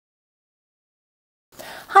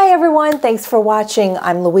Hi everyone, thanks for watching.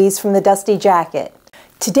 I'm Louise from the Dusty Jacket.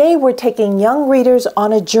 Today we're taking young readers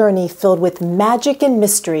on a journey filled with magic and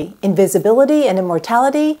mystery, invisibility and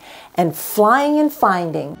immortality, and flying and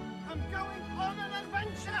finding. I'm going on an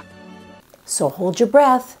adventure! So hold your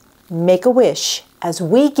breath, make a wish, as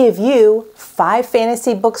we give you 5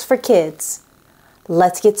 fantasy books for kids.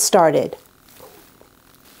 Let's get started.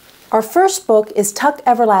 Our first book is Tuck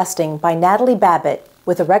Everlasting by Natalie Babbitt,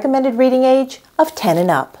 with a recommended reading age of 10 and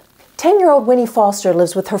up. 10-year-old Winnie Foster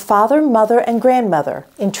lives with her father, mother, and grandmother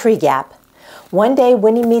in Tree Gap. One day,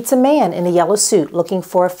 Winnie meets a man in a yellow suit looking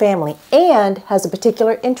for a family and has a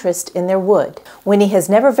particular interest in their wood. Winnie has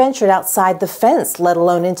never ventured outside the fence, let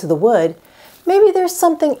alone into the wood. Maybe there's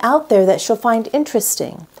something out there that she'll find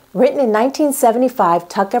interesting. Written in 1975,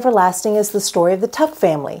 Tuck Everlasting is the story of the Tuck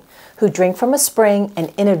family, who drink from a spring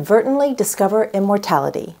and inadvertently discover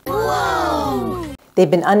immortality. Whoa! They've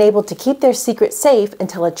been unable to keep their secret safe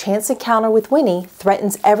until a chance encounter with Winnie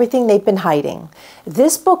threatens everything they've been hiding.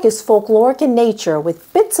 This book is folkloric in nature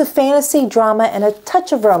with bits of fantasy, drama, and a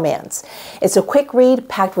touch of romance. It's a quick read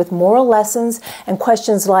packed with moral lessons and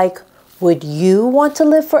questions like, would you want to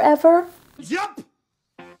live forever? Yup!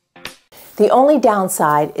 The only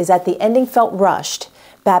downside is that the ending felt rushed.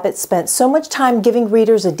 Babbitt spent so much time giving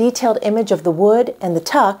readers a detailed image of the wood and the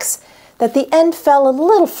Tucks that the end fell a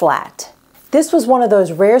little flat. This was one of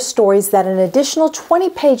those rare stories that an additional 20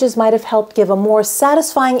 pages might have helped give a more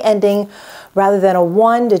satisfying ending rather than a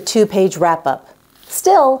 1 to 2 page wrap-up.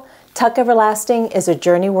 Still, Tuck Everlasting is a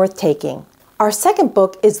journey worth taking. Our second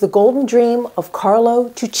book is The Golden Dream of Carlo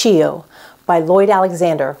Chuchio by Lloyd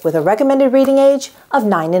Alexander, with a recommended reading age of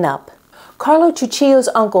 9 and up. Carlo Chuchio's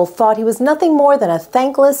uncle thought he was nothing more than a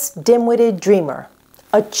thankless, dim-witted dreamer,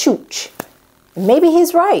 a chooch. Maybe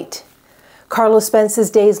he's right. Carlo spends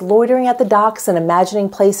his days loitering at the docks and imagining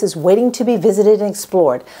places waiting to be visited and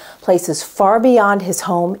explored, places far beyond his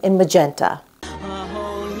home in Magenta.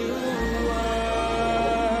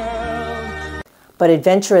 But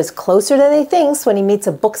adventure is closer than he thinks when he meets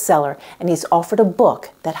a bookseller and he's offered a book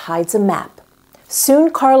that hides a map.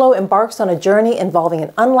 Soon Carlo embarks on a journey involving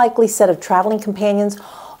an unlikely set of traveling companions,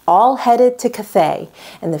 all headed to Cathay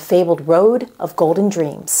and the fabled Road of Golden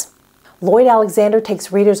Dreams. Lloyd Alexander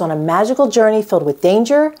takes readers on a magical journey filled with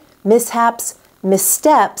danger, mishaps,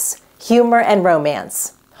 missteps, humor, and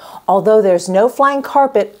romance. Although there's no flying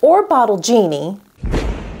carpet or bottle genie,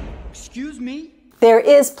 Excuse me? there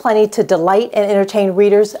is plenty to delight and entertain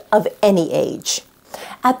readers of any age.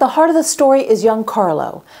 At the heart of the story is young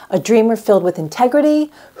Carlo, a dreamer filled with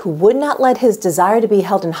integrity who would not let his desire to be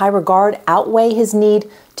held in high regard outweigh his need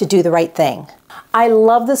to do the right thing. I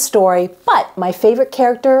love the story, but my favorite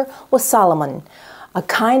character was Solomon, a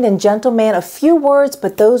kind and gentle man of few words,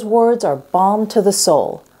 but those words are balm to the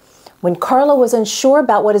soul. When Carlo was unsure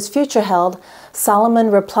about what his future held,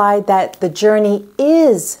 Solomon replied that the journey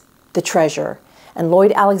is the treasure, and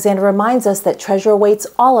Lloyd Alexander reminds us that treasure awaits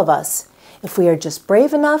all of us if we are just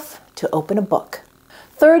brave enough to open a book.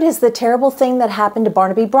 Third is The Terrible Thing That Happened to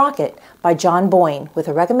Barnaby Brocket by John Boyne, with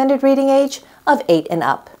a recommended reading age of 8 and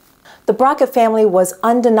up. The Brocket family was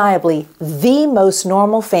undeniably the most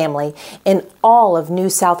normal family in all of New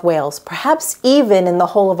South Wales, perhaps even in the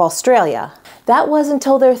whole of Australia. That was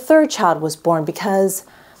until their third child was born because,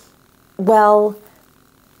 well,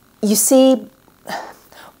 you see,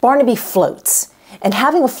 Barnaby floats, and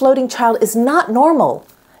having a floating child is not normal.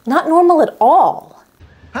 Not normal at all.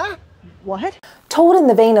 Huh? What? Told in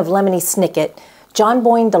the vein of Lemony Snicket, John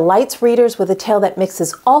Boyne delights readers with a tale that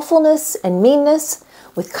mixes awfulness and meanness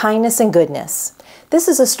with kindness and goodness. This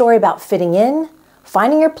is a story about fitting in,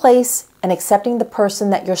 finding your place, and accepting the person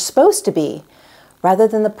that you're supposed to be, rather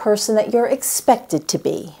than the person that you're expected to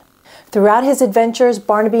be. Throughout his adventures,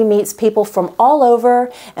 Barnaby meets people from all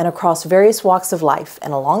over and across various walks of life,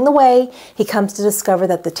 and along the way, he comes to discover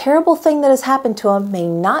that the terrible thing that has happened to him may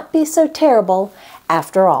not be so terrible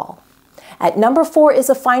after all. At number 4 is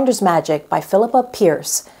A Finder's Magic by Phillipa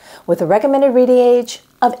Pearce, with a recommended reading age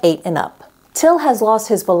of 8 and up. Till has lost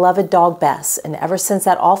his beloved dog Bess, and ever since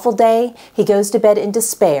that awful day, he goes to bed in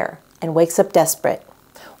despair and wakes up desperate.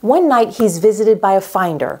 One night, he's visited by a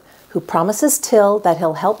finder who promises Till that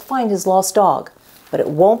he'll help find his lost dog, but it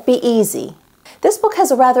won't be easy. This book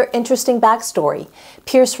has a rather interesting backstory.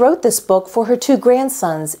 Pearce wrote this book for her 2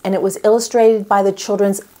 grandsons, and it was illustrated by the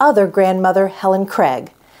children's other grandmother, Helen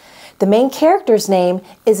Craig. The main character's name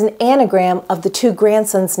is an anagram of the 2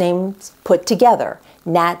 grandsons' names put together,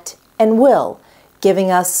 Nat and Will, giving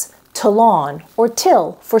us Talon, or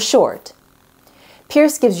Till for short.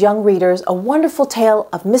 Pearce gives young readers a wonderful tale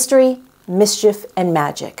of mystery, mischief, and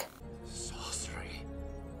magic. Sorcery.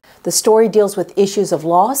 The story deals with issues of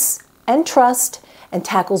loss and trust and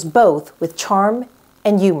tackles both with charm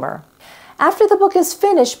and humor. After the book is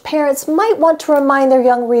finished, parents might want to remind their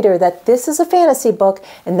young reader that this is a fantasy book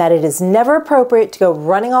and that it is never appropriate to go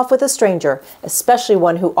running off with a stranger, especially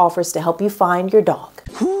one who offers to help you find your dog.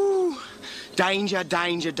 Whew. Danger,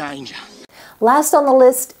 danger, danger. Last on the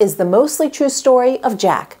list is The Mostly True Story of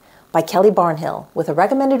Jack by Kelly Barnhill, with a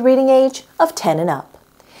recommended reading age of 10 and up.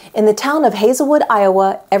 In the town of Hazelwood,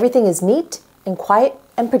 Iowa, everything is neat and quiet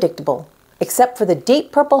and predictable, except for the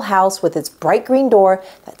deep purple house with its bright green door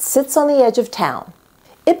that sits on the edge of town.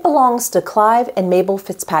 It belongs to Clive and Mabel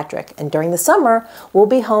Fitzpatrick, and during the summer will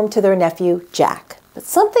be home to their nephew, Jack. But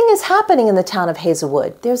something is happening in the town of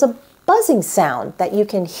Hazelwood. There's a buzzing sound that you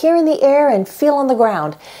can hear in the air and feel on the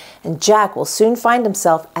ground, and Jack will soon find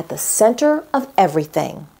himself at the center of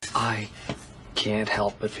everything. I can't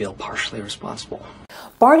help but feel partially responsible.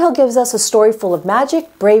 Barnhill gives us a story full of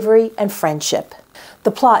magic, bravery, and friendship.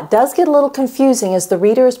 The plot does get a little confusing as the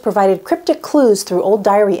reader is provided cryptic clues through old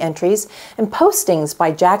diary entries and postings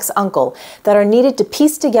by Jack's uncle that are needed to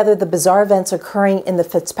piece together the bizarre events occurring in the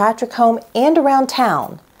Fitzpatrick home and around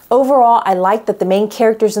town. Overall, I like that the main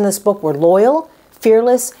characters in this book were loyal,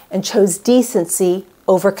 fearless, and chose decency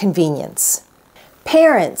over convenience.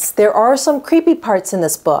 Parents, there are some creepy parts in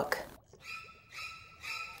this book.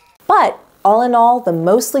 But all in all, the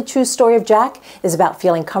mostly true story of Jack is about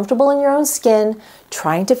feeling comfortable in your own skin,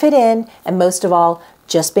 trying to fit in, and most of all,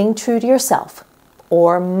 just being true to yourself.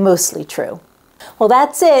 Or mostly true. Well,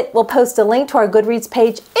 that's it. We'll post a link to our Goodreads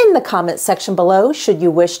page in the comments section below should you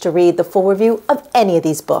wish to read the full review of any of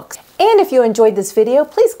these books. And if you enjoyed this video,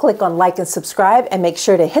 please click on like and subscribe and make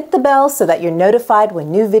sure to hit the bell so that you're notified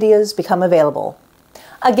when new videos become available.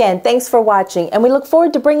 Again, thanks for watching, and we look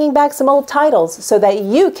forward to bringing back some old titles so that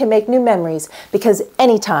you can make new memories, because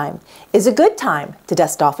any time is a good time to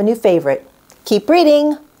dust off a new favorite. Keep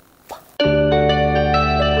reading!